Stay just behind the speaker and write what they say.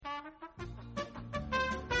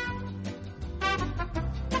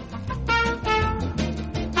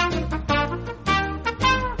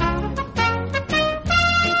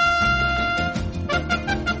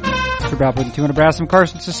Brad with 200 Brass. I'm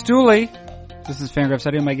Carson Sestouli. This is Fangraphs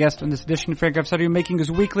Audio. My guest on this edition of Fangraphs Audio making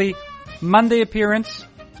his weekly Monday appearance.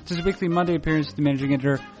 It's his weekly Monday appearance, the managing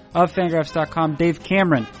editor of Fangraphs.com, Dave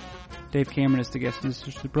Cameron. Dave Cameron is the guest in this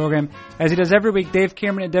edition of the program. As he does every week, Dave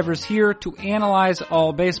Cameron endeavors here to analyze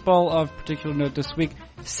all baseball. Of particular note this week,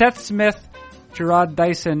 Seth Smith, Jarrod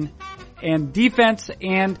Dyson, and defense,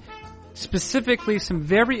 and specifically some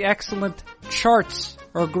very excellent charts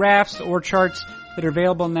or graphs or charts that are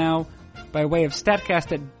available now by way of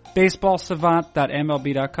StatCast at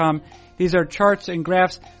baseballsavant.mlb.com. These are charts and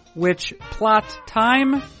graphs which plot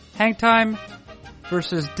time, hang time,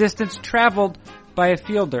 versus distance traveled by a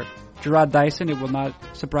fielder. Jarrod Dyson, it will not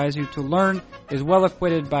surprise you to learn, is well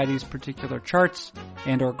acquitted by these particular charts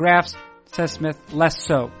and or graphs. Seth Smith, less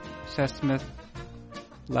so. Seth Smith,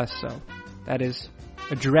 less so. That is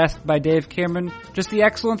addressed by Dave Cameron. Just the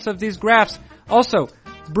excellence of these graphs. Also,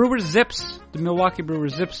 Brewers Zips, the Milwaukee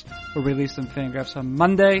Brewers Zips, will release some Fangraphs on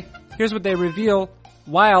Monday. Here's what they reveal.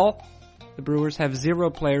 While the Brewers have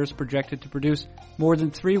 0 players projected to produce more than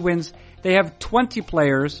 3 wins, they have 20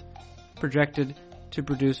 players projected to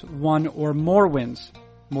produce 1 or more wins.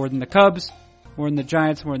 More than the Cubs, more than the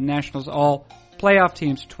Giants, more than the Nationals, all playoff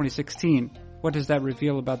teams for 2016. What does that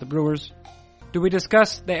reveal about the Brewers? Do we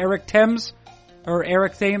discuss the Eric Thames or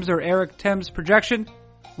Eric Thames projection?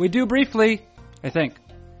 We do briefly, I think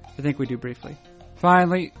we do briefly.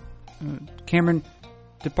 Finally, Cameron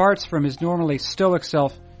departs from his normally stoic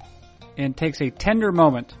self and takes a tender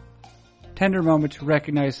moment to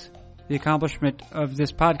recognize the accomplishment of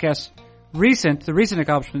this podcast, the recent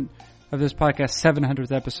accomplishment of this podcast's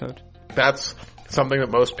 700th episode. That's something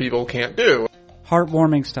that most people can't do.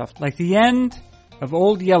 Heartwarming stuff. Like the end of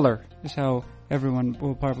Old Yeller is how everyone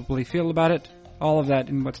will probably feel about it. All of that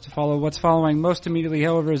and what's to follow. What's following most immediately,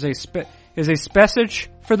 however, is a message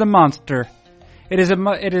for the monster. It is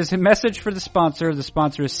a message for the sponsor. The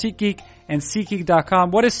sponsor is SeatGeek and SeatGeek.com.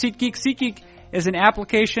 What is SeatGeek? SeatGeek is an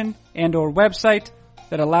application and or website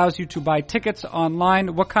that allows you to buy tickets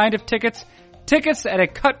online. What kind of tickets? Tickets at a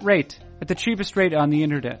cut rate, at the cheapest rate on the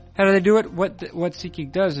internet. How do they do it? What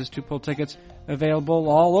SeatGeek does is to pull tickets available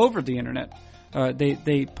all over the internet.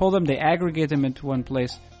 They pull them, they aggregate them into one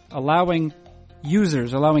place, allowing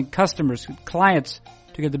customers, clients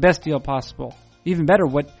to get the best deal possible. Even better,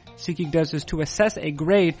 what SeatGeek does is to assess a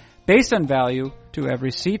grade based on value to every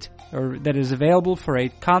seat or that is available for a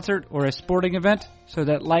concert or a sporting event, so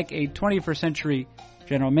that like a 21st century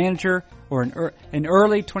general manager or an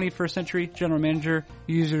early 21st century general manager,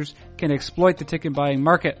 users can exploit the ticket buying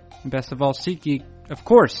market. And best of all, SeatGeek, of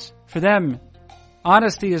course, for them,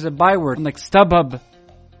 honesty is a byword. Unlike StubHub,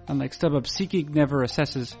 SeatGeek never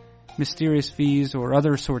assesses mysterious fees or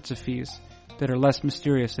other sorts of fees that are less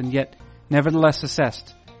mysterious and yet nevertheless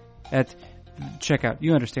assessed at checkout.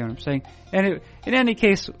 You understand what I'm saying? And in any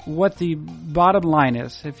case, what the bottom line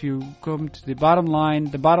is, if you come to the bottom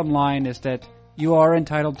line is that you are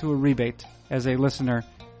entitled to a rebate as a listener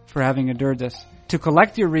for having endured this. To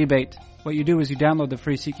collect your rebate, what you do is you download the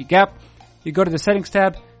free SeatGeek app, you go to the settings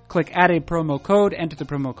tab, click add a promo code, enter the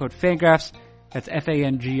promo code FANGRAPHS, that's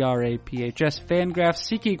FANGRAPHS, FANGRAPHS.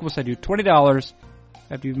 SeatGeek will send you $20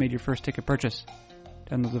 after you've made your first ticket purchase.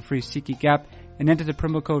 Download the free SeatGeek app and enter the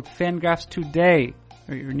promo code FANGRAPHS today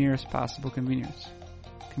at your nearest possible convenience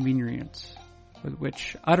with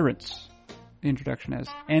which utterance the introduction has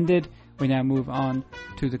ended. We now move on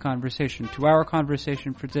to our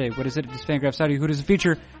conversation for today. What is it? It is Fangraphs Audio. Who does it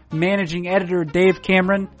feature? Managing editor Dave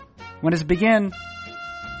Cameron. When does it begin?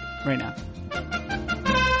 Right now.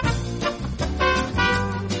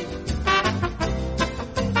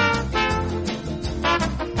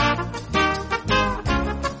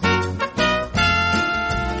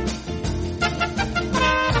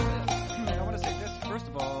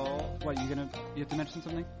 You have to mention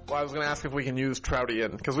something? Well, I was going to ask if we can use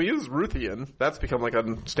Troutian, because we use Ruthian. That's become like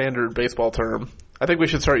a standard baseball term. I think we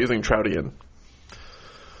should start using Troutian.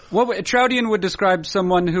 Troutian would describe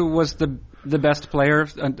someone who was the best player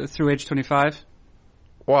through age 25?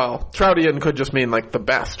 Well, Troutian could just mean like the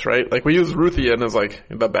best, right? Like we use Ruthian as like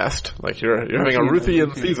the best. Like you're having a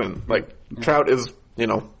Ruthian season. Like Trout is,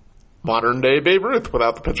 modern day Babe Ruth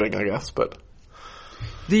without the pitching, I guess, but...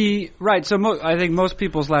 I think most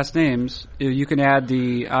people's last names, you can add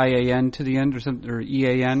the IAN to the end or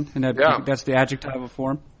EAN, and that's the adjectival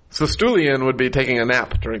form. Sestulian would be taking a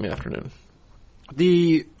nap during the afternoon.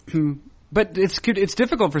 But it's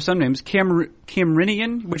difficult for some names.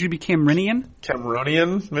 Camrinian, would you be Camrinian?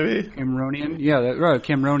 Camronian, maybe? Camronian, yeah, right,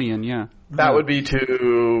 Camronian, yeah. That would be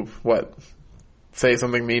to, say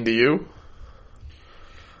something mean to you?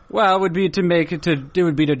 Well, it would be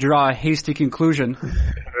to draw a hasty conclusion.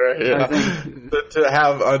 right. Yeah. To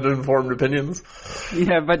have uninformed opinions.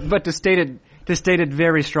 Yeah, but to state it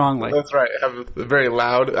very strongly. That's right. Have very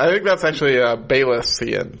loud. I think that's actually Bayless,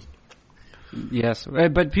 Ian. Yes,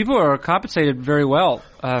 but people are compensated very well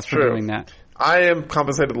for doing that. I am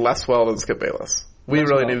compensated less well than Skip Bayless. We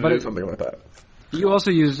really need to do something like that. You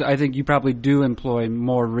also I think you probably do employ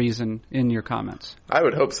more reason in your comments. I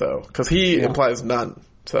would hope so, because he implies none,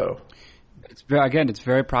 so. It's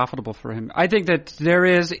very profitable for him. I think that there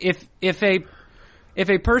is, if a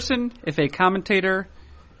commentator,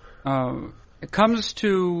 comes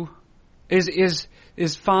to,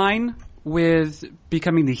 is fine with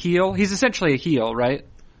becoming the heel. He's essentially a heel, right?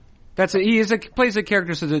 Plays a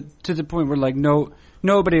character to the point where like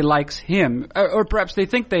nobody likes him, or perhaps they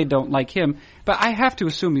think they don't like him. But I have to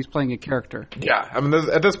assume he's playing a character. Yeah, I mean,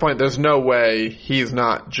 at this point, there's no way he's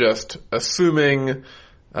not just assuming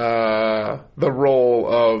the role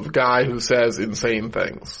of guy who says insane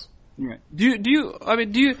things. Right.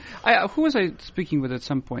 Who was I speaking with at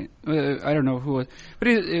some point? I don't know who was, but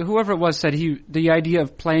whoever it was said the idea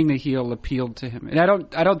of playing the heel appealed to him. And I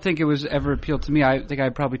don't think it was ever appealed to me. I think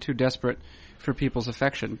I'm probably too desperate for people's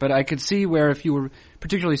affection. But I could see where if you were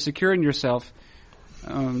particularly secure in yourself,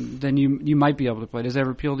 then you might be able to play. Does that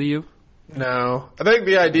ever appeal to you? No. I think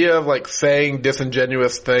the idea of like saying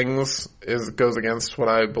disingenuous things goes against what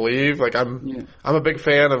I believe. Like I'm a big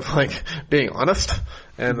fan of like being honest,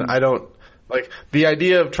 and I don't like the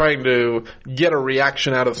idea of trying to get a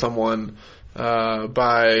reaction out of someone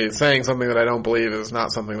by saying something that I don't believe is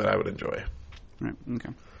not something that I would enjoy. Right. Okay.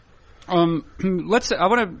 I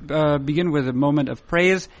want to begin with a moment of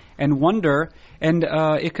praise and wonder, and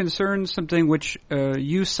it concerns something which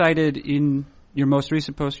you cited in your most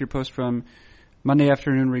recent post, your post from Monday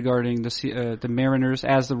afternoon regarding the Mariners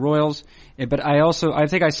as the Royals. But I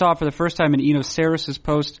think I saw it for the first time in Eno Sarris's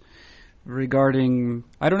post regarding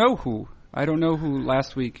I don't know who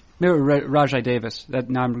last week. Maybe Rajai Davis. That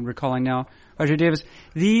now I'm recalling now. Rajai Davis.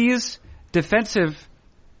 These defensive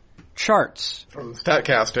charts from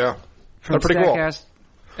StatCast, yeah, from they're pretty StatCast,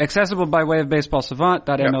 cool. Accessible by way of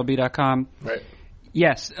BaseballSavant.mlb.com. Right.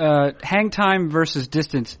 Yes, hang time versus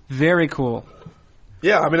distance, very cool.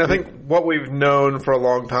 Yeah, I mean, I think what we've known for a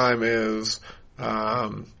long time is,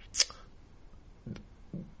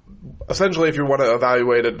 essentially if you want to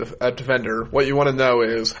evaluate a defender, what you want to know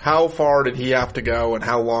is how far did he have to go and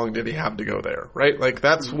how long did he have to go there, right? Like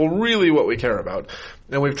that's really what we care about.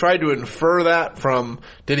 And we've tried to infer that from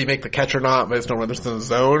did he make the catch or not based on whether it's in the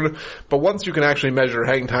zone. But once you can actually measure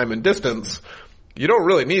hang time and distance, you don't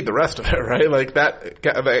really need the rest of it, right? Like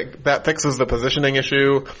that fixes the positioning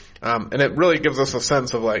issue, and it really gives us a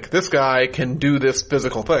sense of like this guy can do this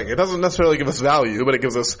physical thing. It doesn't necessarily give us value, but it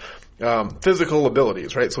gives us physical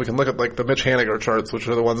abilities, right? So we can look at like the Mitch Haniger charts, which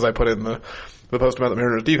are the ones I put in the post about the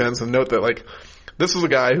Mariners defense, and note that like this is a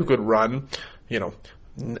guy who could run,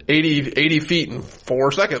 80 feet in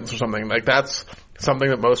 4 seconds or something. Like that's something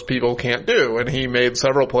that most people can't do, and he made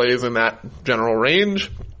several plays in that general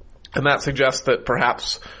range. And that suggests that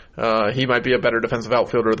perhaps he might be a better defensive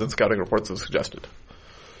outfielder than scouting reports have suggested.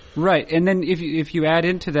 Right, and then if you add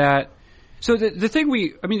into that, so the thing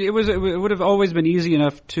it would have always been easy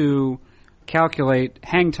enough to calculate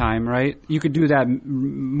hang time, right? You could do that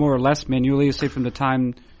more or less manually, say from the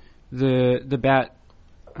time the bat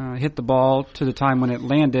hit the ball to the time when it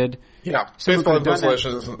landed. Yeah, Baseball Info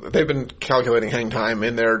Solutions, they've been calculating hang time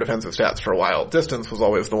in their defensive stats for a while. Distance was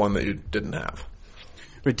always the one that you didn't have.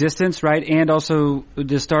 For distance, right, and also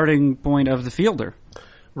the starting point of the fielder.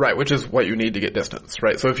 Right, which is what you need to get distance,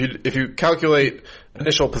 right? So if you calculate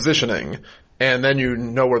initial positioning and then you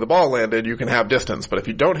know where the ball landed, you can have distance. But if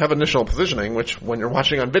you don't have initial positioning, which when you're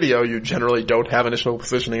watching on video, you generally don't have initial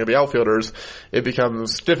positioning of the outfielders, it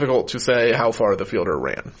becomes difficult to say how far the fielder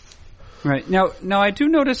ran. Right. Now I do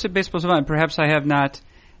notice at Baseball Savant, perhaps I have not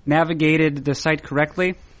navigated the site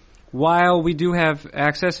correctly. While we do have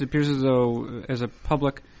access, it appears as though as a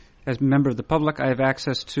member of the public, I have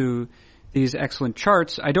access to these excellent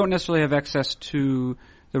charts. I don't necessarily have access to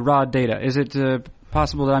the raw data. Is it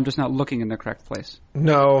possible that I'm just not looking in the correct place?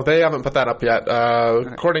 No, they haven't put that up yet. Okay.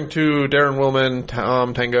 According to Darren Willman,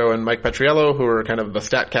 Tom Tango, and Mike Petriello, who are kind of the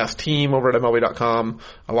StatCast team over at MLB.com,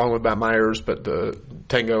 along with Matt Myers, but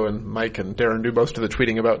Tango and Mike and Darren do most of the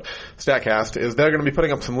tweeting about StatCast, is they're going to be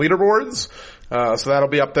putting up some leaderboards. So that'll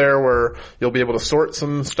be up there where you'll be able to sort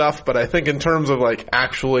some stuff. But I think in terms of like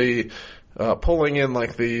actually pulling in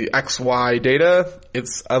like the XY data,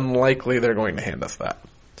 it's unlikely they're going to hand us that.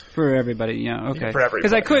 For everybody, yeah, okay. Yeah, for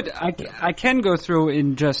everybody. Because I can go through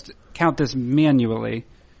and just count this manually.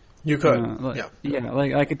 You could, yeah. Yeah,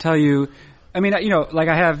 like I could tell you, I mean, like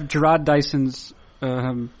I have Gerard Dyson's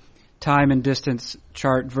time and distance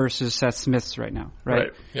chart versus Seth Smith's right now, right?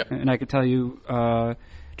 Right. Yeah. And I could tell you,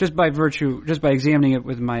 just by examining it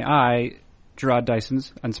with my eye, Gerard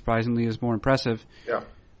Dyson's, unsurprisingly, is more impressive. Yeah.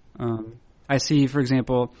 I see, for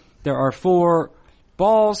example, there are 4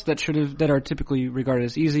 balls that are typically regarded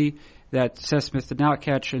as easy that Seth Smith did not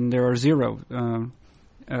catch, and there are 0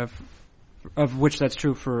 of which that's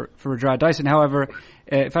true for Gerard Dyson. However,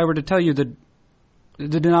 if I were to tell you the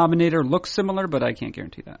denominator looks similar, but I can't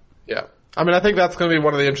guarantee that. Yeah. I mean, I think that's going to be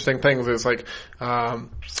one of the interesting things is like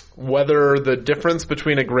whether the difference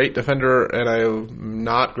between a great defender and a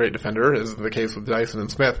not great defender, is the case with Dyson and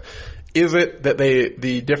Smith. Is it that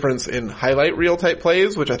the difference in highlight reel type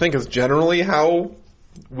plays, which I think is generally how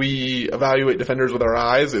we evaluate defenders with our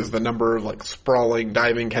eyes, is the number of like sprawling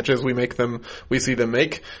diving catches we see them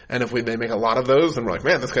make, and if they make a lot of those, then we're like,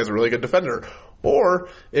 man, this guy's a really good defender. Or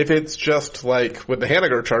if it's just like with the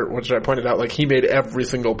Haniger chart, which I pointed out, like he made every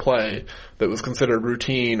single play that was considered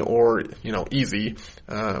routine or, easy.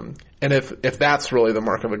 And if that's really the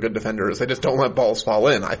mark of a good defender, is they just don't let balls fall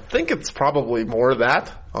in. I think it's probably more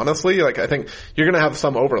that, honestly. Like I think you're going to have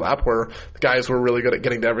some overlap where the guys who are really good at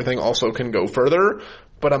getting to everything also can go further.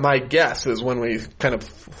 But my guess is when we kind of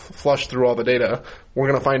flush through all the data, we're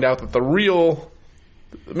going to find out that the real,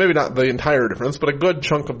 maybe not the entire difference, but a good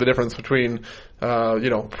chunk of the difference between,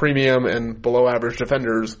 premium and below average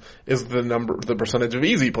defenders is the percentage of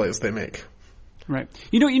easy plays they make. Right.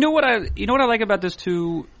 You know what I like about this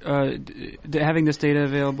too, having this data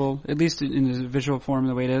available, at least in the visual form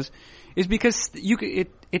the way it is because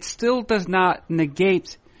it still does not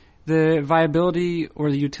negate the viability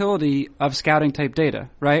or the utility of scouting type data,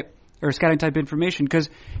 right? Or scouting type information. Because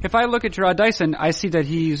if I look at Gerard Dyson, I see that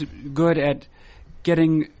he's good at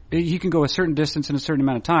he can go a certain distance in a certain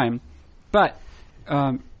amount of time, but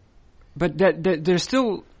there's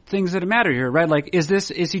still things that matter here, right? Like, is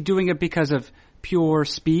he doing it because of pure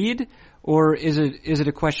speed, or is it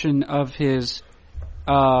a question of his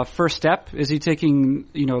first step? Is he taking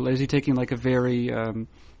like a very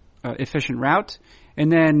efficient route,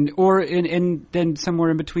 and then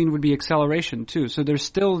somewhere in between would be acceleration too. So there's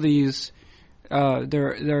still these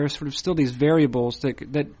there are sort of still these variables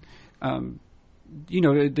that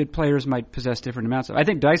players might possess different amounts of. I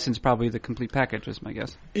think Dyson's probably the complete package, is my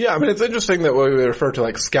guess. Yeah, I mean, it's interesting that we refer to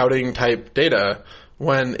like scouting type data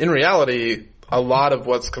when in reality a lot of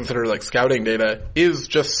what's considered like scouting data is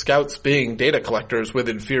just scouts being data collectors with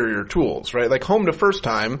inferior tools, right? Like home to first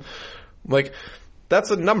time, like that's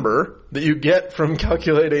a number that you get from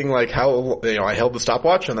calculating like how, I held the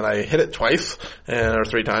stopwatch and then I hit it twice or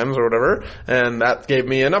 3 times or whatever, and that gave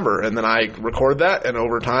me a number, and then I record that, and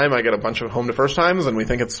over time I get a bunch of home to first times, and we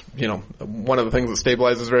think it's, one of the things that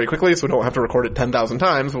stabilizes very quickly, so we don't have to record it 10,000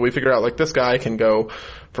 times, but we figure out like this guy can go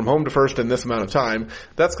from home to first in this amount of time.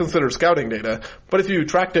 That's considered scouting data. But if you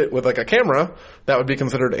tracked it with like a camera, that would be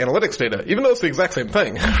considered analytics data, even though it's the exact same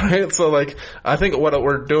thing, right? So like, I think what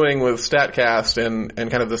we're doing with StatCast and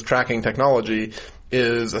kind of this tracking technology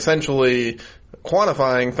is essentially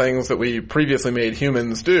quantifying things that we previously made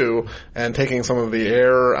humans do and taking some of the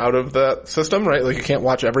error out of that system, right? Like you can't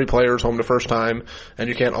watch every player's home to first time, and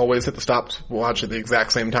you can't always hit the stopwatch at the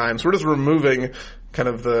exact same time. So we're just removing kind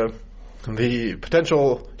of the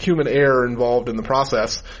potential human error involved in the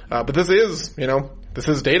process. But this is, this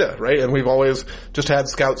is data, right? And we've always just had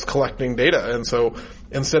scouts collecting data. And so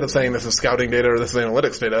instead of saying this is scouting data or this is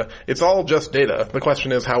analytics data, it's all just data. The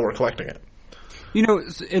question is how we're collecting it.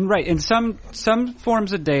 In some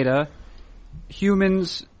forms of data,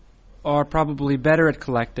 humans are probably better at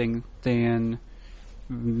collecting than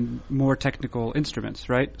more technical instruments,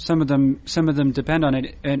 right? Some of them depend on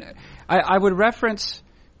it. And I would reference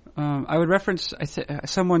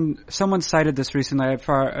someone cited this recently.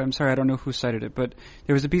 I'm sorry, I don't know who cited it, but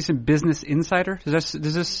there was a piece in Business Insider. Does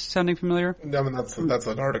this sounding familiar? I mean, that's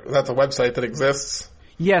an article. That's a website that exists.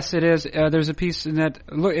 Yes, it is. There's a piece in that.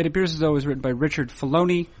 It appears as though it was written by Richard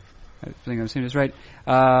Filoni. I think I'm saying this right.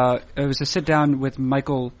 It was a sit down with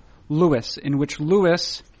Michael Lewis, in which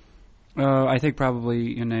Lewis, I think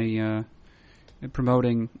probably in an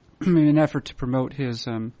effort to promote his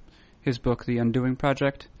book, The Undoing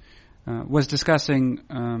Project, was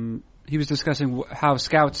discussing. He was discussing how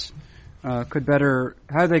scouts could better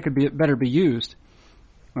be used.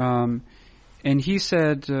 And he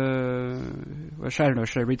said, I don't know,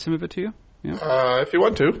 should I read some of it to you? Yeah? If you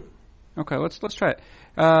want to. Okay, let's try it.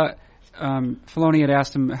 Filoni had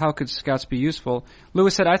asked him, how could scouts be useful?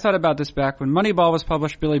 Lewis said, I thought about this back when Moneyball was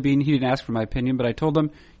published. Billy Beane, he didn't ask for my opinion, but I told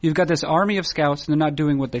him, you've got this army of scouts and they're not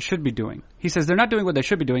doing what they should be doing. He says they're not doing what they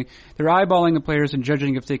should be doing. They're eyeballing the players and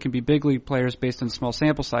judging if they can be big league players based on small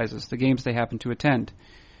sample sizes, the games they happen to attend.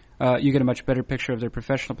 you get a much better picture of their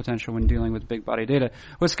professional potential when dealing with big body data.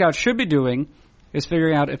 What scouts should be doing is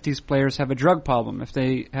figuring out if these players have a drug problem, if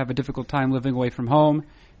they have a difficult time living away from home,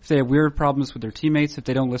 if they have weird problems with their teammates, if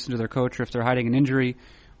they don't listen to their coach, or if they're hiding an injury.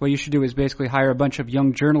 What you should do is basically hire a bunch of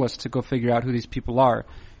young journalists to go figure out who these people are,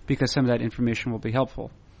 because some of that information will be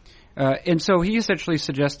helpful. And so he essentially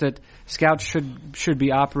suggests that scouts should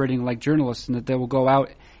be operating like journalists, and that they will go out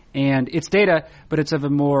and it's data, but it's of a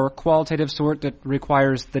more qualitative sort that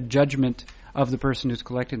requires the judgment of the person who's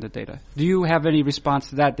collecting the data. Do you have any response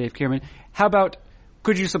to that, Dave Cameron? How about,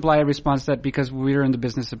 could you supply a response to that, because we're in the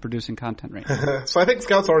business of producing content right now? So I think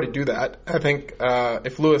scouts already do that. I think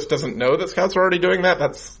if Lewis doesn't know that scouts are already doing that,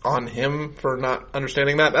 that's on him for not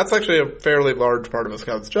understanding that. That's actually a fairly large part of a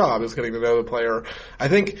scout's job, is getting to know the player. I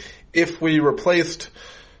think if we replaced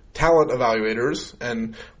talent evaluators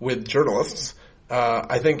and with journalists,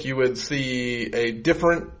 I think you would see a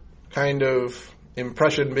different kind of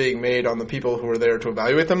impression being made on the people who are there to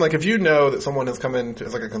evaluate them. Like if you know that someone has come in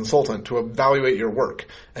as like a consultant to evaluate your work,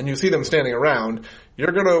 and you see them standing around,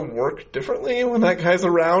 you're going to work differently when that guy's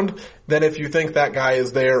around than if you think that guy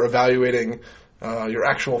is there evaluating your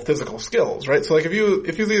actual physical skills, right? So like if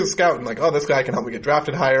you see a scout and like, oh, this guy can help me get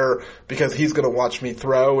drafted higher because he's going to watch me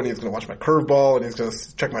throw, and he's going to watch my curveball, and he's going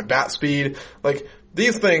to check my bat speed. Like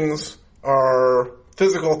these things are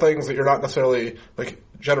physical things that you're not necessarily, like,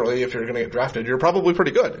 generally, if you're going to get drafted, you're probably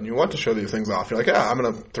pretty good, and you want to show these things off. You're like, yeah, I'm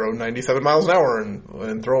going to throw 97 miles an hour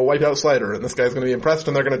and throw a wipeout slider, and this guy's going to be impressed,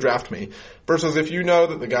 and they're going to draft me. Versus if you know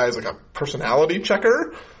that the guy's like a personality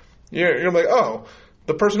checker, you're like, oh,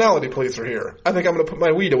 the personality police are here. I think I'm going to put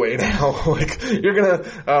my weed away now. Like, you're going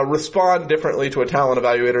to respond differently to a talent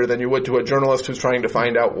evaluator than you would to a journalist who's trying to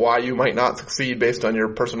find out why you might not succeed based on your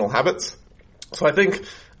personal habits. So I think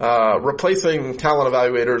replacing talent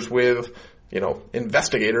evaluators with,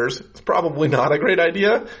 investigators is probably not a great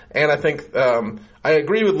idea. And I think I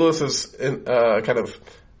agree with Lewis's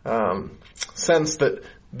sense that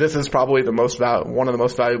this is probably one of the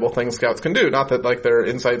most valuable things scouts can do. Not that like their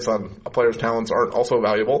insights on a player's talents aren't also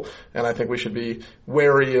valuable, and I think we should be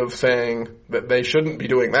wary of saying that they shouldn't be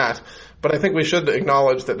doing that. But I think we should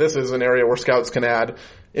acknowledge that this is an area where scouts can add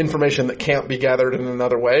information that can't be gathered in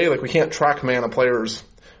another way. Like we can't track man a player's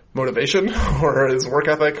motivation or his work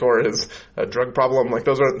ethic or his drug problem. Like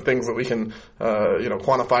those aren't things that we can,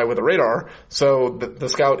 quantify with a radar. So the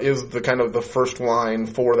scout is the kind of the first line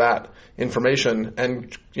for that information,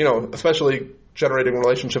 and, especially generating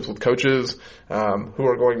relationships with coaches, who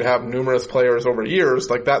are going to have numerous players over years.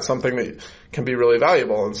 Like that's something that can be really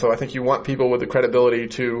valuable. And so I think you want people with the credibility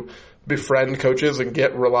to befriend coaches and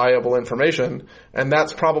get reliable information. And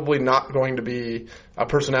that's probably not going to be a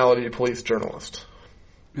personality police journalist.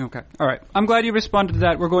 Okay. All right. I'm glad you responded to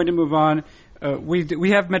that. We're going to move on.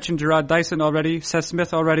 We have mentioned Jarrod Dyson already, Seth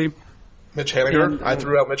Smith already. Mitch Haniger. I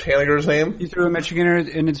threw out Mitch Haniger's name. You threw out Mitch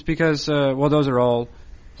Haniger, and it's because, those are all.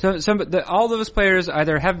 So all those players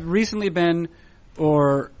either have recently been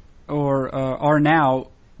or are now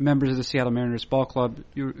members of the Seattle Mariners ball club.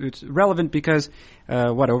 It's relevant because,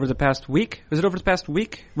 over the past week? Was it over the past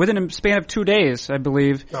week? Within a span of 2 days, I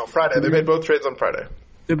believe. No, Friday. They made both trades on Friday.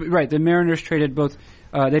 Right. The Mariners traded both.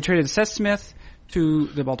 They traded Seth Smith to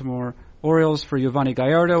the Baltimore Orioles for Yovani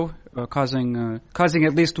Gallardo, causing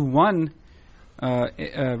at least one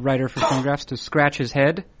writer for Fangraphs to scratch his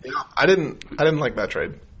head. Yeah, I didn't like that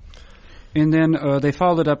trade. And then they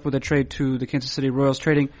followed it up with a trade to the Kansas City Royals,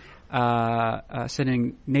 sending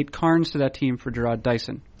Nate Carnes to that team for Jarrod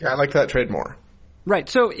Dyson. Yeah, I like that trade more. Right.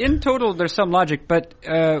 So in total, there's some logic, but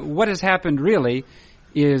what has happened really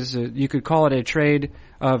is you could call it a trade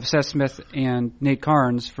of Seth Smith and Nate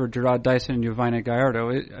Carnes for Jarrod Dyson and Yovani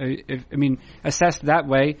Gallardo. Assessed that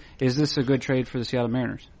way, is this a good trade for the Seattle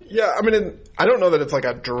Mariners? Yeah, I don't know that it's like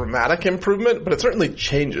a dramatic improvement, but it certainly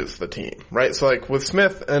changes the team, right? So like with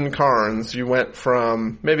Smith and Carnes, you went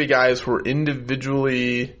from maybe guys who were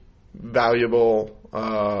individually valuable,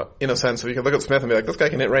 in a sense. You could look at Smith and be like, this guy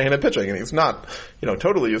can hit right-handed pitching, and he's not,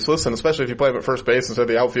 totally useless, and especially if you play him at first base instead of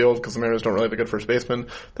the outfield, because the Mariners don't really have a good first baseman.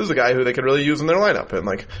 This is a guy who they could really use in their lineup, and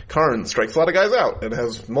like, Carnes strikes a lot of guys out, and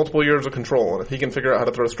has multiple years of control, and if he can figure out how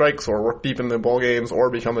to throw strikes, or work deep in the ball games, or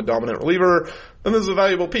become a dominant reliever, then this is a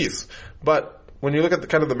valuable piece. But when you look at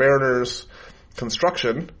the Mariners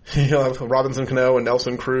construction, have Robinson Cano and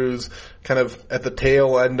Nelson Cruz kind of at the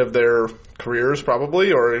tail end of their careers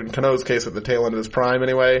probably, or in Cano's case at the tail end of his prime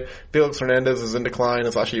anyway. Felix Hernandez is in decline.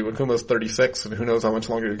 Hisashi Iwakuma's 36, and who knows how much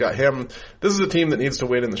longer you've got him. This is a team that needs to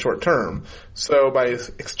win in the short term. So by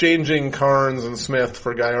exchanging Carnes and Smith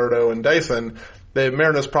for Gallardo and Dyson, the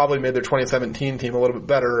Mariners probably made their 2017 team a little bit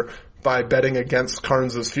better by betting against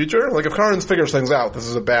Carnes' future. Like if Carnes figures things out, this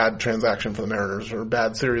is a bad transaction for the Mariners or a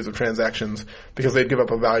bad series of transactions because they'd give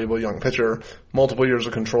up a valuable young pitcher, multiple years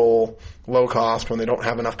of control, low cost when they don't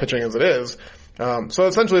have enough pitching as it is. So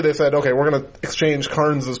essentially they said, okay, we're going to exchange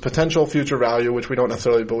Carnes' potential future value, which we don't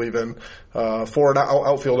necessarily believe in, for an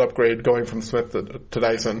outfield upgrade going from Smith to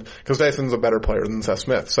Dyson, because Dyson's a better player than Seth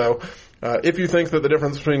Smith. So, if you think that the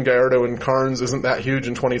difference between Gallardo and Carnes isn't that huge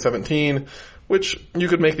in 2017, which you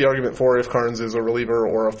could make the argument for if Carnes is a reliever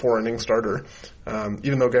or a 4-inning starter,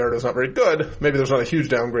 even though Gallardo's not very good, maybe there's not a huge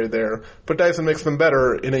downgrade there, but Dyson makes them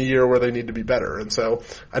better in a year where they need to be better. And so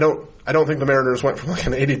I don't think the Mariners went from like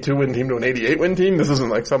an 82-win team to an 88-win team. This isn't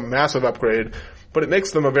like some massive upgrade, but it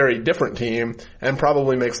makes them a very different team and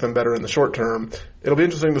probably makes them better in the short term. It'll be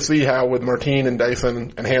interesting to see how with Martin and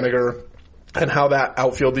Dyson and Haniger and how that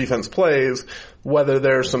outfield defense plays, whether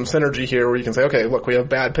there's some synergy here where you can say, okay, look, we have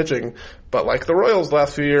bad pitching, but like the Royals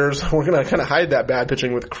last few years, we're going to kind of hide that bad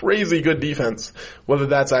pitching with crazy good defense, whether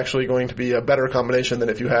that's actually going to be a better combination than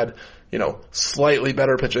if you had, slightly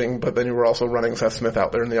better pitching, but then you were also running Seth Smith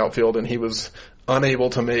out there in the outfield and he was unable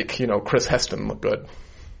to make, Chris Heston look good.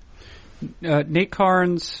 Nate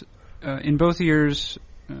Carnes, in both years,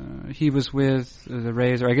 he was with the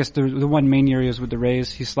Rays, or I guess the one main year he was with the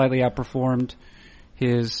Rays. He slightly outperformed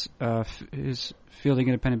his fielding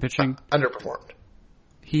independent pitching. Underperformed.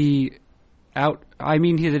 He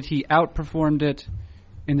outperformed it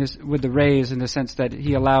with the Rays in the sense that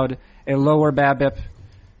he allowed a lower BABIP.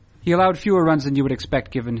 He allowed fewer runs than you would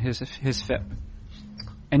expect given his FIP.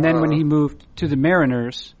 And then when he moved to the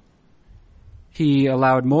Mariners, he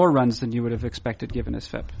allowed more runs than you would have expected given his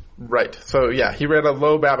FIP. Right. So, yeah, he ran a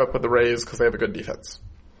low BABIP with the Rays because they have a good defense.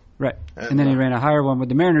 Right. And then he ran a higher one with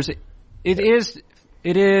the Mariners. It's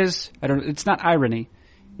not irony.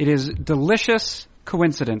 It is delicious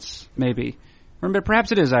coincidence, maybe. Or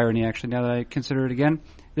perhaps it is irony, actually, now that I consider it again,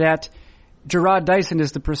 that Jarrod Dyson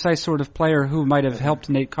is the precise sort of player who might have helped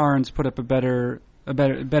Nate Carnes put up better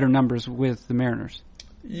numbers with the Mariners.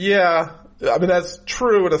 Yeah. I mean, that's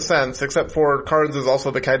true in a sense, except for Carnes is also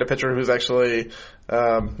the kind of pitcher who's actually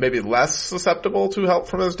maybe less susceptible to help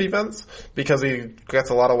from his defense because he gets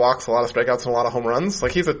a lot of walks, a lot of strikeouts, and a lot of home runs.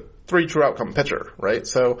 Like, he's a 3 true outcome pitcher, right?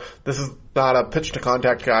 So this is not a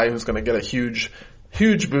pitch-to-contact guy who's going to get a huge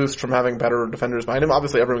boost from having better defenders behind him.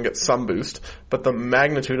 Obviously, everyone gets some boost, but the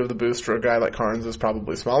magnitude of the boost for a guy like Carnes is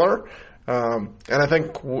probably smaller. And I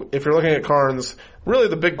think if you're looking at Carnes, really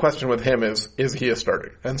the big question with him is he a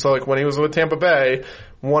starter? And so like when he was with Tampa Bay,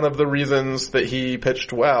 one of the reasons that he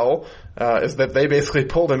pitched well, is that they basically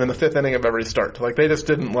pulled him in the 5th inning of every start. Like they just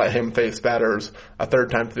didn't let him face batters a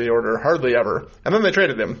third time through the order, hardly ever. And then they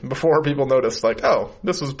traded him before people noticed like, oh,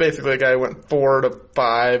 this was basically a guy who went 4 to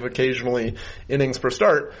 5 occasionally innings per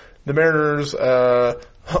start. The Mariners,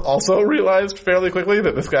 also realized fairly quickly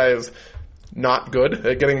that this guy is not good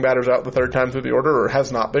at getting batters out the third time through the order, or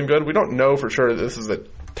has not been good. We don't know for sure that this is a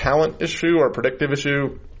talent issue or a predictive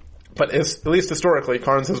issue, but at least historically,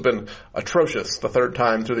 Carnes has been atrocious the third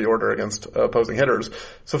time through the order against opposing hitters.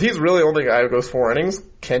 So if he's really only a guy who goes 4 innings,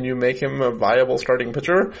 can you make him a viable starting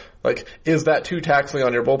pitcher? Like, is that too taxing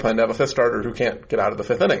on your bullpen to have a 5th starter who can't get out of the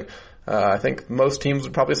 5th inning? I think most teams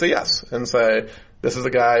would probably say yes and say, this is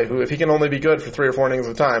a guy who, if he can only be good for 3 or 4 innings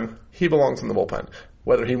at a time, he belongs in the bullpen.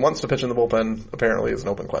 Whether he wants to pitch in the bullpen apparently is an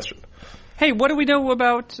open question. Hey, what do we know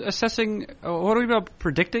about assessing, what do we know about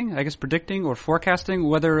predicting or forecasting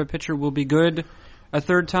whether a pitcher will be good a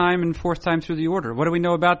 3rd time and 4th time through the order? What do we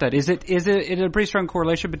know about that? Is it a pretty strong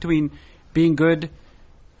correlation between being good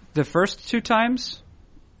the first 2 times?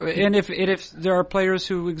 And if there are players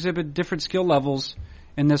who exhibit different skill levels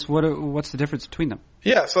in this, what's the difference between them?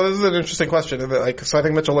 Yeah, so this is an interesting question. So I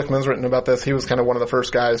think Mitchell Lichtman's written about this. He was kind of one of the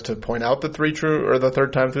first guys to point out the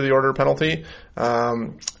 3rd time through the order penalty.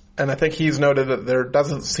 And I think he's noted that there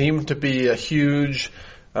doesn't seem to be a huge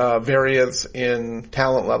variance in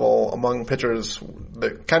talent level among pitchers,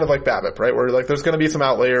 that kind of like BABIP, right? Where like there's going to be some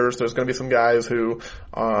outliers, there's going to be some guys who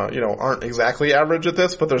aren't exactly average at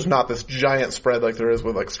this, but there's not this giant spread like there is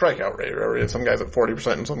with like strikeout rate, where you have some guys at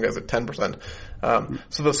 40% and some guys at 10%.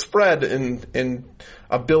 So the spread in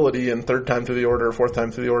ability in 3rd time through the order, 4th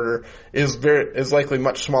time through the order is likely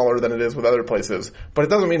much smaller than it is with other places, but it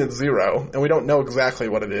doesn't mean it's 0, and we don't know exactly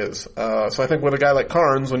what it is. So I think with a guy like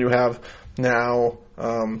Carnes, when you have now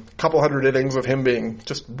couple hundred innings of him being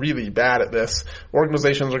just really bad at this,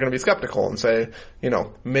 organizations are going to be skeptical and say,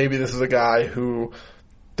 maybe this is a guy who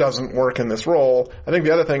doesn't work in this role. I think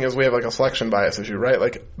the other thing is we have like a selection bias issue, right?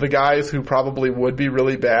 Like the guys who probably would be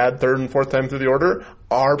really bad third and fourth time through the order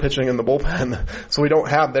are pitching in the bullpen. So we don't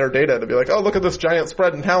have their data to be like, oh, look at this giant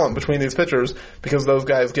spread in talent between these pitchers, because those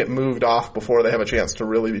guys get moved off before they have a chance to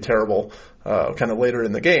really be terrible, kind of later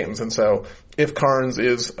in the games. And so if Carnes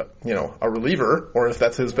is, a reliever, or if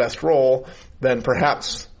that's his best role, then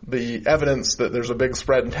perhaps the evidence that there's a big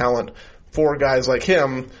spread in talent for guys like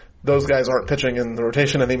him, those guys aren't pitching in the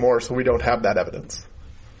rotation anymore, so we don't have that evidence.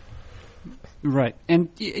 Right. And,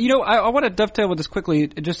 I want to dovetail with this quickly,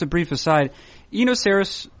 just a brief aside.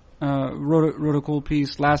 Saris wrote a cool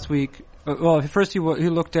piece last week. First he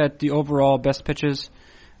looked at the overall best pitches.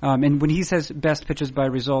 And when he says best pitches by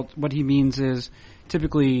result, what he means is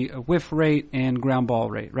typically a whiff rate and ground ball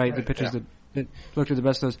rate, right? The pitches that looked at the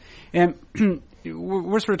best of those. And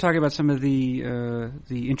we're sort of talking about some of the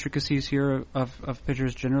intricacies here of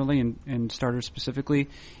pitchers generally and starters specifically.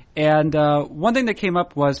 And one thing that came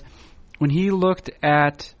up was when he looked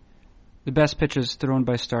at the best pitches thrown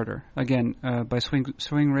by starter, again, by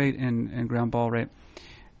swing rate and ground ball rate,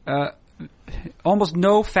 almost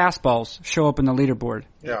no fastballs show up in the leaderboard.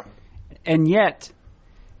 Yeah. And yet,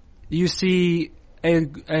 you see a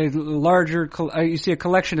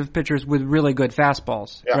collection of pitchers with really good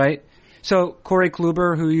fastballs, right? So Corey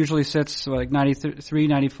Kluber, who usually sits like 93,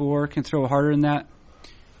 94, can throw harder than that.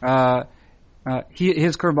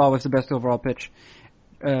 His curveball was the best overall pitch.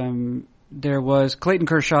 There was Clayton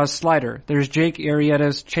Kershaw's slider. There's Jake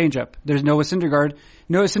Arrieta's changeup. There's Noah Syndergaard.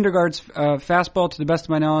 Noah Syndergaard's fastball, to the best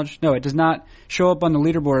of my knowledge, no, it does not show up on the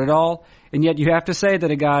leaderboard at all. And yet you have to say that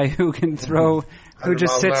a guy who can throw, who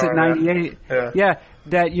just sits at 98,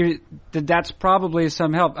 that's probably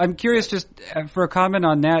some help. I'm curious just for a comment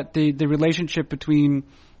on that, the relationship between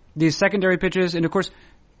these secondary pitches and, of course,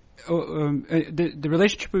 the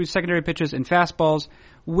relationship between secondary pitches and fastballs,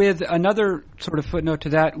 with another sort of footnote to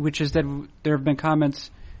that, which is that there have been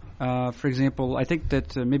comments, for example, I think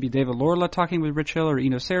that maybe David Lorla talking with Rich Hill, or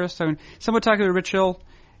Eno Saris, someone talking with Rich Hill,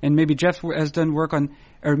 and maybe Jeff has done work on,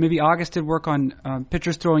 or maybe August did work on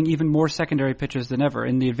pitchers throwing even more secondary pitches than ever,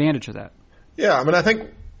 and the advantage of that. Yeah, I mean, I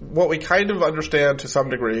think what we kind of understand to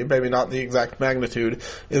some degree, maybe not the exact magnitude,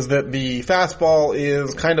 is that the fastball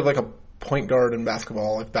is kind of like a point guard in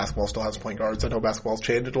basketball, if basketball still has point guards. I know basketball's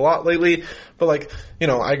changed a lot lately, but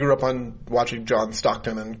I grew up on watching John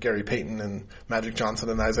Stockton and Gary Payton and Magic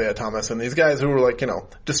Johnson and Isaiah Thomas and these guys who were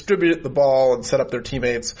distribute the ball and set up their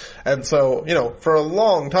teammates. And so, for a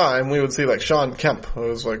long time we would see Sean Kemp, who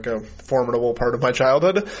was a formidable part of my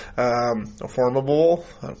childhood. Formidable.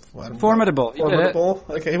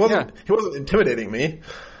 Okay, he wasn't intimidating me.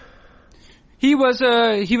 He was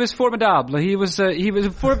formidable. He was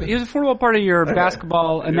a formidable part of your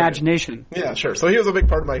basketball imagination. Yeah, sure. So he was a big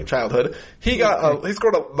part of my childhood. He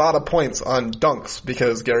scored a lot of points on dunks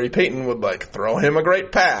because Gary Payton would throw him a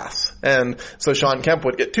great pass, and so Sean Kemp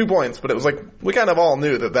would get 2 points. But it was we kind of all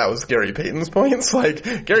knew that was Gary Payton's points.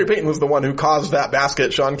 Gary Payton was the one who caused that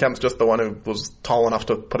basket. Sean Kemp's just the one who was tall enough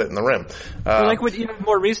to put it in the rim. With even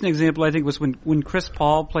more recent example, I think was when Chris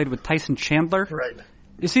Paul played with Tyson Chandler. Right.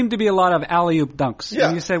 It seemed to be a lot of alley-oop dunks. Yeah.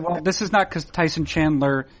 And you say, well, this is not because Tyson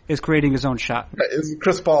Chandler is creating his own shot. Right.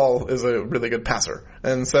 Chris Paul is a really good passer.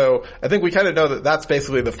 And so I think we kind of know that that's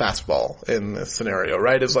basically the fastball in this scenario,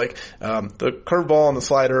 right? Is the curveball and the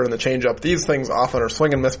slider and the changeup. These things often are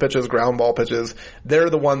swing and miss pitches, ground ball pitches.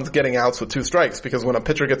 They're the ones getting outs with 2 strikes, because when a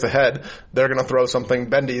pitcher gets ahead, they're going to throw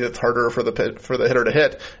something bendy that's harder for the hitter to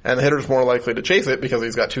hit, and the hitter's more likely to chase it because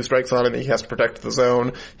he's got 2 strikes on it and he has to protect the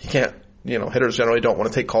zone. He can't. Hitters generally don't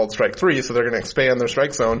want to take called strike 3, so they're going to expand their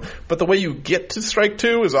strike zone. But the way you get to strike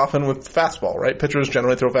 2 is often with fastball, right? Pitchers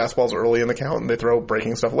generally throw fastballs early in the count, and they throw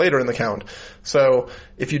breaking stuff later in the count. So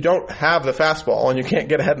if you don't have the fastball and you can't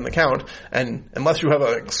get ahead in the count, and unless you have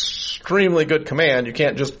an extremely good command, you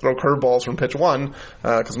can't just throw curveballs from pitch 1,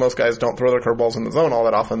 because most guys don't throw their curveballs in the zone all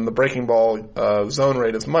that often. The breaking ball zone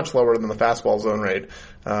rate is much lower than the fastball zone rate.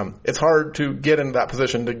 It's hard to get into that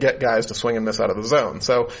position to get guys to swing and miss out of the zone.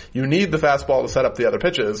 So you need the fastball to set up the other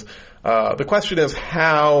pitches. The question is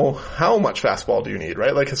how much fastball do you need,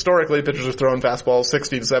 right? Historically, pitchers are throwing fastballs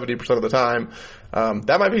 60 to 70% of the time.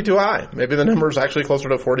 That might be too high. Maybe the number is actually closer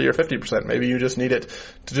to 40 or 50%. Maybe you just need it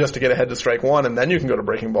to get ahead to strike 1, and then you can go to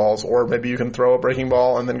breaking balls, or maybe you can throw a breaking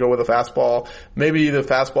ball and then go with a fastball. Maybe the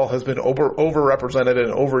fastball has been overrepresented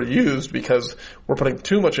and overused because we're putting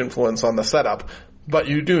too much influence on the setup, but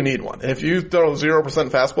you do need one. If you throw 0%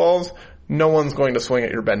 fastballs, no one's going to swing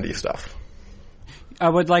at your bendy stuff. I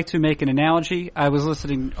would like to make an analogy. I was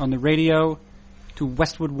listening on the radio to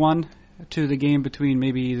Westwood One, to the game between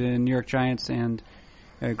maybe the New York Giants and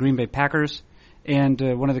Green Bay Packers, and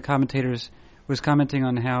one of the commentators was commenting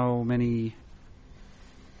on how many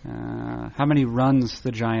runs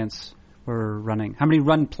the Giants were running, how many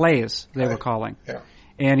run plays they were calling. Yeah.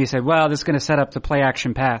 And he said, well, this is going to set up the play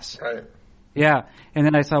action pass. Right. Yeah. And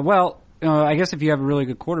then I thought, well, I guess if you have a really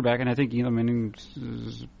good quarterback, and I think Eli Manning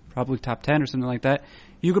is probably top 10 or something like that,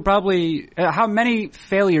 you could probably, how many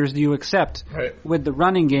failures do you accept with the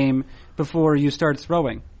running game before you start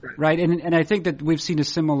throwing? Right? And I think that we've seen a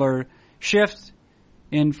similar shift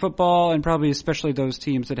in football, and probably especially those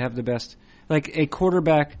teams that have the best, like a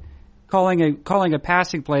quarterback calling a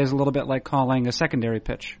passing play is a little bit like calling a secondary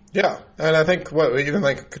pitch. Yeah, and I think even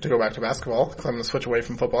like to go back to basketball, because I'm going to switch away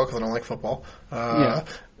from football because I don't like football. I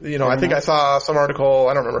think I saw some article,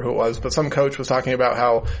 I don't remember who it was, but some coach was talking about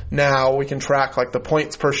how now we can track like the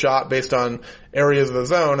points per shot based on areas of the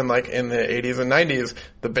zone, and like in the 80s and 90s,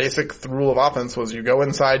 the basic rule of offense was you go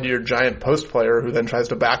inside to your giant post player who then tries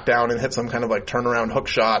to back down and hit some kind of like turnaround hook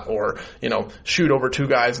shot or, shoot over two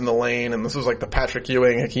guys in the lane, and this was like the Patrick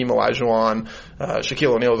Ewing, Hakeem Olajuwon,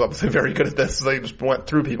 Shaquille O'Neal was obviously very good at this, so they just went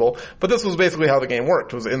through people, but this was basically how the game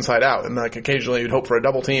worked, was inside out, and like occasionally you'd hope for a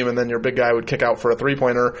double team and then your big guy would kick out for a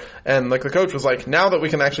three-pointer, and like the coach was like, now that we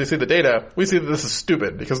can actually see the data, we see that this is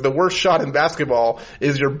stupid, because the worst shot in basketball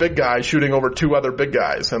is your big guy shooting over two other big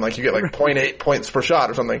guys, and like you get like 0.8 points per shot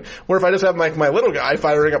or something, where if I just have like my little guy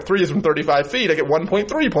firing up threes from 35 feet, I get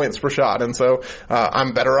 1.3 points per shot, and so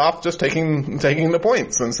I'm better off just taking the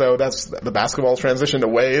points, and so that's the basketball's transitioned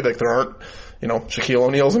away, like there aren't Shaquille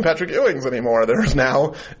O'Neal's and Patrick Ewing's anymore. There's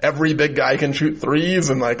now every big guy can shoot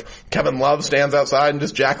threes, and like Kevin Love stands outside and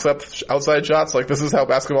just jacks up outside shots. Like this is how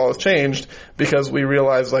basketball has changed, because we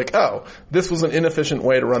realized like, oh, this was an inefficient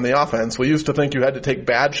way to run the offense. We used to think you had to take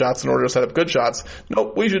bad shots in order to set up good shots.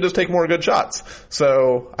 Nope, we should just take more good shots.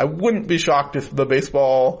 So I wouldn't be shocked if the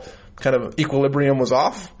baseball kind of equilibrium was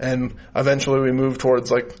off, and eventually we moved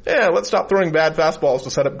towards like, let's stop throwing bad fastballs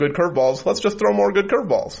to set up good curveballs. Let's just throw more good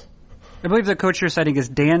curveballs. I believe the coach you're citing is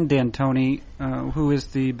Dan D'Antoni, who is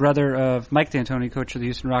the brother of Mike D'Antoni, coach of the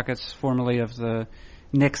Houston Rockets, formerly of the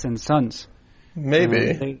Knicks and Suns.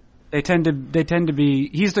 Maybe. They tend to be,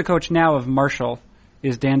 he's the coach now of Marshall,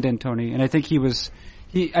 is Dan D'Antoni, and I think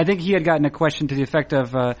I think he had gotten a question to the effect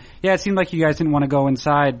of, it seemed like you guys didn't want to go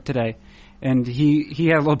inside today. And he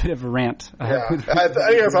had a little bit of a rant. I think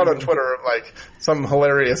I saw it on Twitter, like, some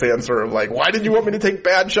hilarious answer of like, why did you want me to take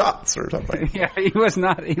bad shots or something? Yeah, he was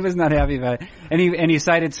not happy about it. And he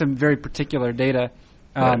cited some very particular data.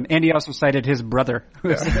 And he also cited his brother.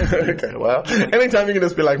 Okay, well, anytime you can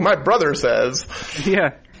just be like, my brother says.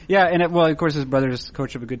 Yeah. Yeah, and of course his brother's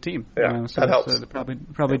coach of a good team. Yeah, that helps. So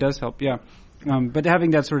probably does help, yeah. But having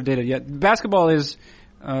that sort of data, basketball is,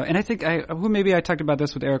 and I think maybe I talked about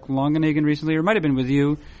this with Eric Longenhagen recently, or it might have been with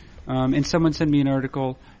you. And someone sent me an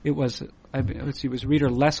article. It was reader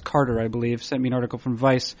Les Carter, I believe, sent me an article from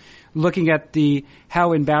Vice, looking at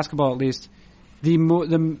how in basketball at least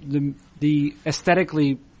the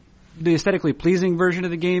aesthetically pleasing version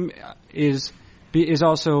of the game is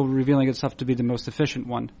also revealing itself to be the most efficient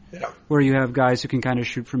one. Yeah. Where you have guys who can kind of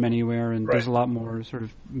shoot from anywhere, and there's a lot more sort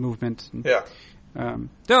of movement. And, yeah.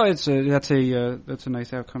 That's a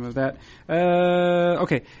nice outcome of that.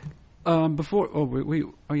 Okay.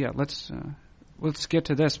 Let's get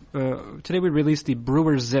to this. Today we released the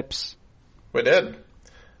Brewers Zips. We did.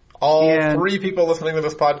 All three people listening to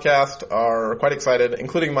this podcast are quite excited,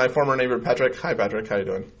 including my former neighbor Patrick. Hi Patrick, how you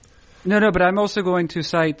doing? No, but I'm also going to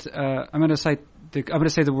cite. I'm going to say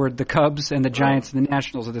the word the Cubs and the Giants and the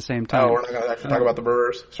Nationals at the same time. Oh, we're not going to actually talk about the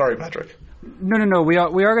Brewers. Sorry, Patrick. No. We are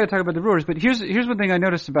going to talk about the Brewers. But here's one thing I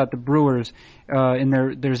noticed about the Brewers in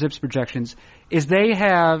their Zips projections is they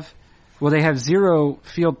have 0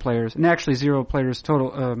 field players, and actually 0 players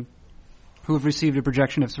total who have received a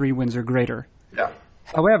projection of 3 wins or greater. Yeah.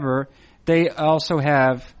 However, they also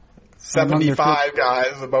have 75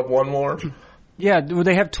 guys above 1 more. Yeah,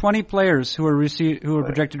 they have 20 players who are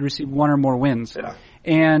projected to receive 1 or more wins. Yeah.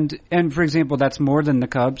 And for example, that's more than the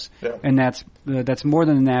Cubs, and that's more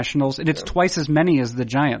than the Nationals, and it's twice as many as the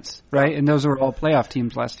Giants, right? And those were all playoff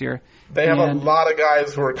teams last year. They have a lot of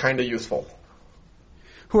guys who are kind of useful.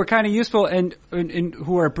 And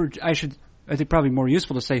who are, I think probably more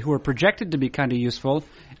useful to say, who are projected to be kind of useful,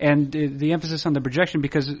 and the emphasis on the projection,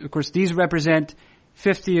 because of course these represent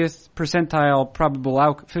 50th percentile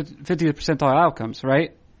outcomes,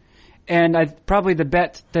 right? And probably the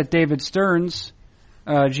bet that David Stearns,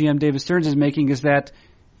 GM David Stearns, is making is that,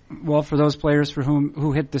 well, for those players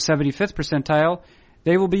who hit the 75th percentile,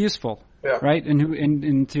 they will be useful, right? And who,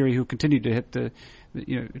 in theory, who continue to hit to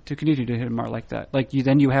continue to hit a mark like that.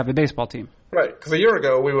 Then you have a baseball team. Right, because a year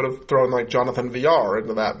ago we would have thrown like Jonathan VR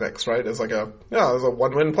into that mix, right? As like as a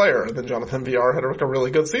one-win player, and then Jonathan VR had like a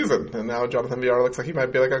really good season, and now Jonathan VR looks like he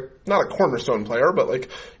might be like not a cornerstone player, but like,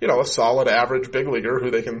 a solid average big leaguer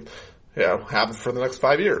who they can, have for the next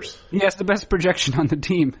 5 years. He has the best projection on the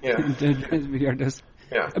team. Yeah. VR does.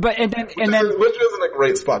 Yeah. But, which isn't a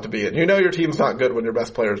great spot to be in. Your team's not good when your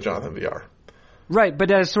best player is Jonathan VR. Right,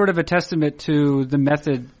 but as sort of a testament to the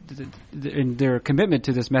method and their commitment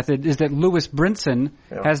to this method is that Lewis Brinson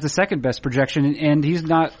has the second best projection, and he's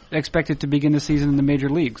not expected to begin the season in the major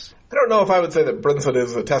leagues. I don't know if I would say that Brinson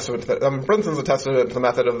is a testament to that. Brinson's a testament to the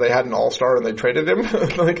method of they had an all-star and they traded him.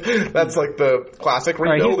 That's like the classic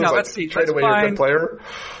rebuild. Right, trade away your good player.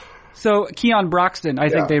 So Keon Broxton, I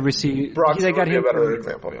think they received. Broxton they got would be him a better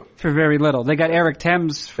example. Yeah. For very little. They got Eric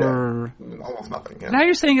Thames for almost nothing. Yeah. Now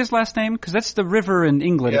you're saying his last name because that's the river in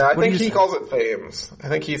England. Yeah, I think he calls it Thames. I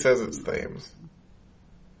think he says it's Thames.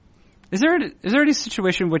 Is there any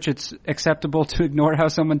situation in which it's acceptable to ignore how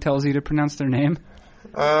someone tells you to pronounce their name?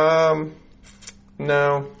 No.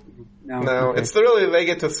 Okay. It's really they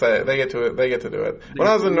get to do it. When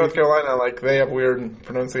I was in North Carolina, they have weird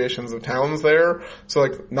pronunciations of towns there. So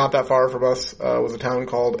not that far from us was a town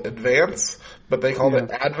called Advance, but they called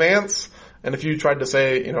it Advance. And if you tried to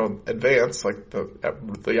say, advance,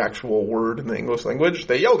 the actual word in the English language,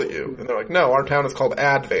 they yelled at you. And they're like, no, our town is called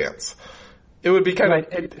Advance. It would be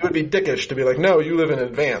it would be dickish to be like, no, you live in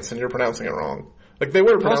Advance and you're pronouncing it wrong. They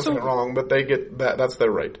were pronouncing it wrong, but they get that's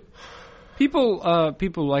their right. People,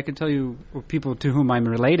 I can tell you, people to whom I'm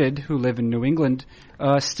related who live in New England,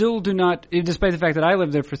 still do not, despite the fact that I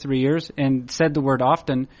lived there for 3 years and said the word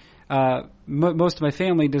often, most of my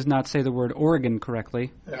family does not say the word Oregon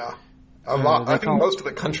correctly. Yeah. A lot. I think most of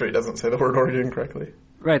the country doesn't say the word Oregon correctly.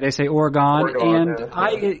 Right, they say Oregon.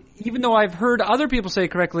 I, even though I've heard other people say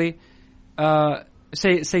it correctly,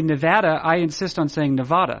 say Nevada, I insist on saying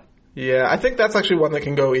Nevada. Yeah, I think that's actually one that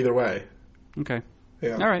can go either way. Okay.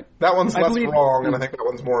 Yeah. All right. That one's less wrong, and I think that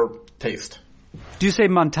one's more taste. Do you say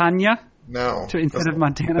Montana? No. Instead of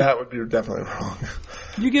Montana? That would be definitely wrong.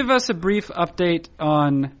 Can you give us a brief update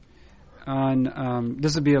on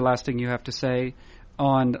this would be the last thing you have to say,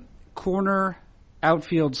 on corner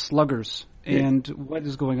outfield sluggers and what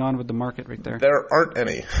is going on with the market right there? There aren't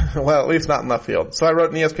any. Well, at least not in left field. So I wrote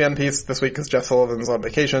an ESPN piece this week because Jeff Sullivan's on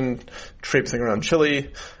vacation, traipsing around Chile.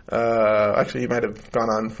 Actually, he might have gone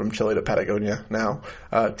on from Chile to Patagonia now.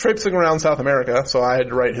 Traipsing around South America, so I had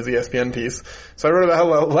to write his ESPN piece. So I wrote about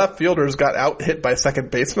how left fielders got out-hit by second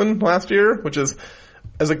basemen last year, which is,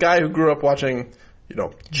 as a guy who grew up watching,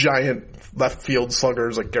 giant left field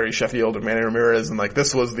sluggers like Gary Sheffield and Manny Ramirez, and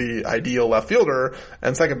this was the ideal left fielder,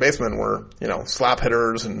 and second basemen were, slap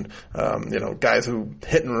hitters and, guys who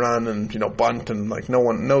hit and run and, bunt, and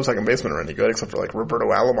no second basemen are any good except for Roberto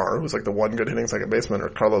Alomar, who's the one good hitting second baseman, or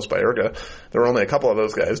Carlos Baerga. There were only a couple of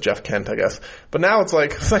those guys, Jeff Kent, I guess. But now it's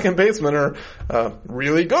second basemen are,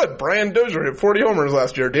 really good. Brian Dozier hit 40 homers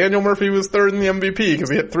last year. Daniel Murphy was third in the MVP because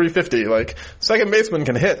he hit 350. Second basemen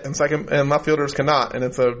can hit and left fielders cannot, and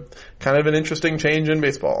it's a kind of an interesting change in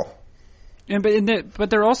baseball. But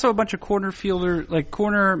there are also a bunch of corner fielder,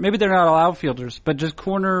 maybe they're not all outfielders, but just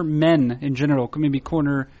corner men in general. Maybe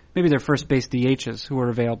they're first base DHs who are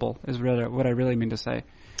available is what I really mean to say.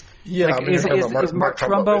 Yeah, is Mark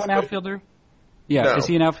Trumbo an outfielder? Yeah, no. Is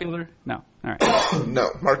he an outfielder? No. All right.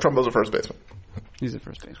 No, Mark Trumbo's a first baseman. He's a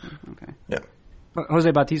first baseman. Okay. Yeah.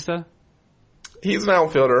 Jose Bautista? He's an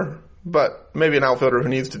outfielder, but maybe an outfielder who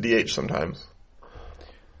needs to DH sometimes.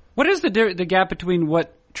 What is the gap between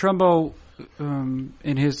what Trumbo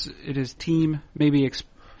and his team maybe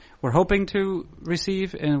were hoping to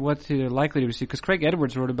receive and what they're likely to receive? Because Craig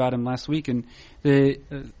Edwards wrote about him last week, and it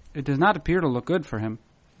does not appear to look good for him.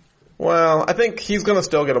 Well, I think he's going to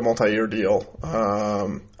still get a multi-year deal.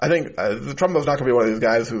 I think Trumbo's not going to be one of these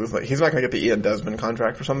guys who's he's not going to get the Ian Desmond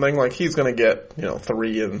contract or something. He's going to get,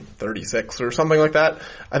 3 and 36 or something like that.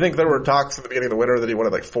 I think there were talks at the beginning of the winter that he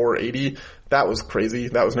wanted 480. That was crazy.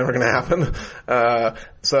 That was never going to happen.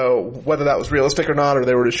 So whether that was realistic or not, or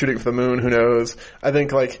they were just shooting for the moon, who knows? I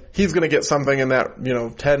think he's going to get something in that,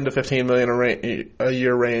 10 to 15 million a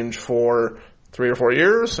year range for 3 or 4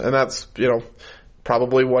 years. And that's,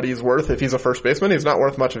 probably what he's worth if he's a first baseman. He's not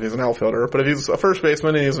worth much if he's an outfielder, but if he's a first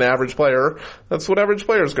baseman and he's an average player, that's what average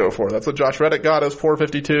players go for. That's what Josh Reddick got as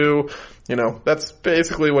 452. That's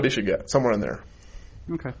basically what he should get, somewhere in there.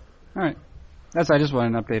 Okay. All right. I just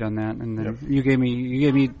wanted an update on that, and then you gave me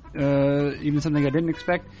even something I didn't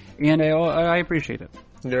expect, and I appreciate it.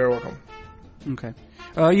 You're welcome. Okay.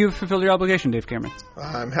 You fulfilled your obligation, Dave Cameron.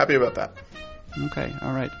 I'm happy about that. Okay.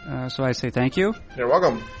 All right. So I say thank you. You're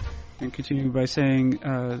welcome. and continue by saying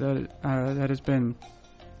that has been.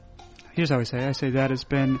 Here's how I say that has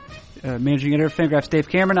been managing editor of Fangraphs Dave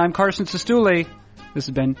Cameron. I'm Carson Sestouli. This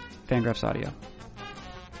has been Fangraphs Audio.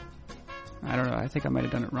 I don't know. I think I might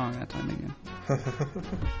have done it wrong that time again.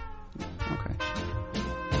 Okay.